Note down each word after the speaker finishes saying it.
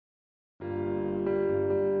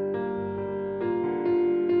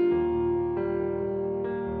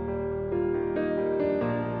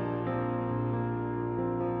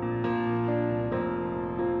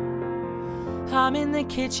I'm in the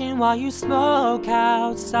kitchen while you smoke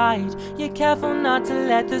outside. You're careful not to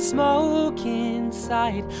let the smoke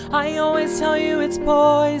inside. I always tell you it's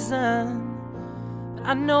poison, but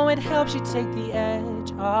I know it helps you take the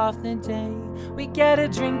edge off the day. We get a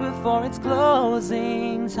drink before it's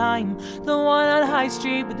closing time, the one on High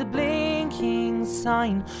Street with the blinking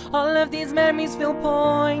sign. All of these memories feel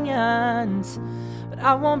poignant, but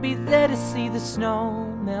I won't be there to see the snow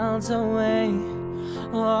melt away.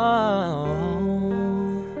 Oh,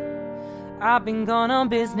 I've been gone on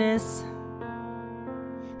business,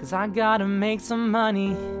 'cause I gotta make some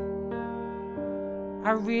money.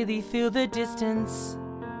 I really feel the distance,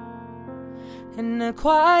 and I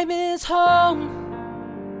quite miss home.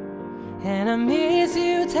 And I miss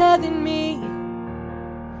you telling me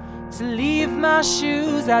to leave my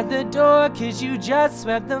shoes at the door, 'cause you just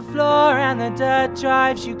swept the floor and the dirt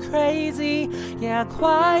drives you crazy. Yeah, I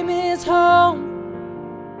quite miss home,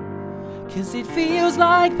 'cause it feels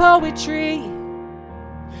like poetry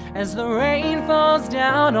as the rain falls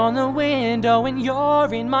down on the window and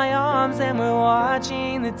you're in my arms and we're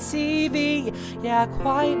watching the TV. Yeah, I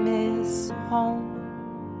quite miss home.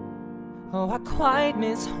 Oh, I quite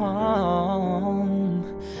miss home.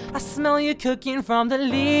 I smell you cooking from the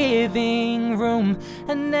living room,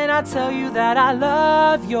 and then I tell you that I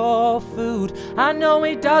love your food. I know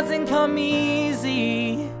it doesn't come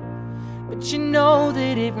easy, but you know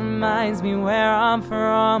that it reminds me where I'm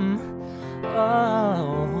from.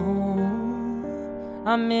 Oh,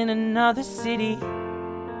 I'm in another city,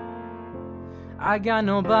 I got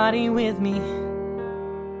nobody with me,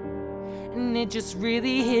 and it just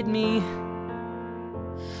really hit me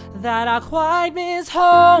that I quite miss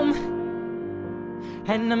home.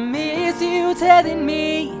 And I miss you telling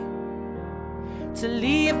me to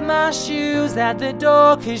leave my shoes at the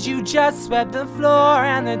door, 'cause you just swept the floor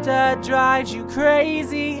and the dirt drives you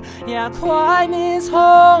crazy. Yeah, I quite miss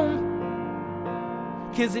home,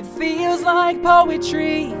 'cause it feels like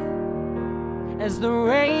poetry as the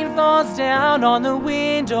rain falls down on the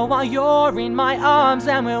window while you're in my arms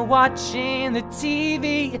and we're watching the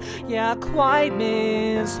TV. Yeah, I quite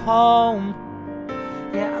miss home.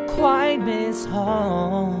 Yeah, I quite miss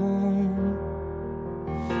home.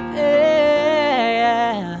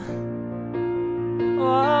 Yeah.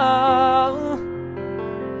 Oh.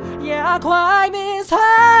 Yeah, I quite miss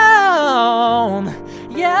home.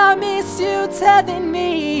 Yeah, I miss you telling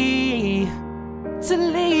me to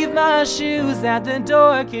leave my shoes at the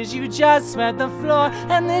door, 'cause you just swept the floor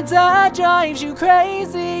and the dirt drives you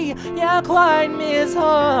crazy. Yeah, I quite miss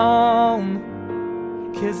home,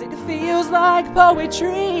 'cause it feels like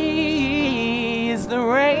poetry as the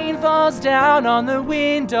rain falls down on the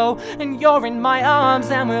window and you're in my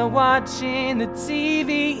arms and we're watching the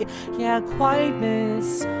TV. Yeah, I quite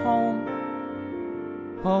miss home.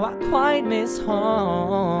 Oh, I quite miss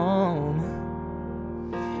home.